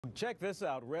Check this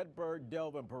out. Redbird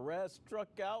Delvin Pérez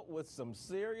struck out with some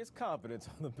serious confidence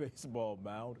on the baseball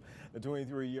mound. The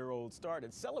 23-year-old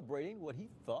started celebrating what he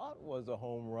thought was a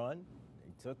home run.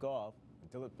 He took off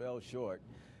until it fell short.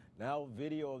 Now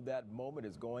video of that moment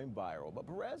is going viral, but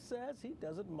Pérez says he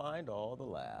doesn't mind all the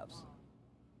laughs.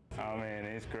 I mean,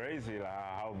 it's crazy like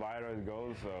how viral it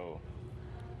goes, so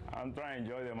I'm trying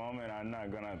to enjoy the moment. I'm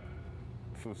not gonna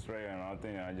frustrate or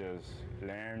nothing. I just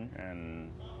learn,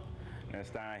 and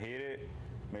next time I hit it,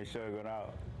 make sure it go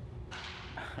out.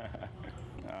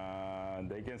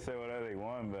 They can say whatever they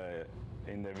want, but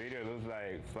in the video it looks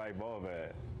like fly ball,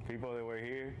 but people that were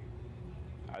here,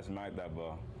 I smacked that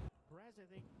ball.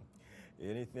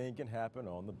 Anything can happen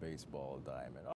on the baseball diamond.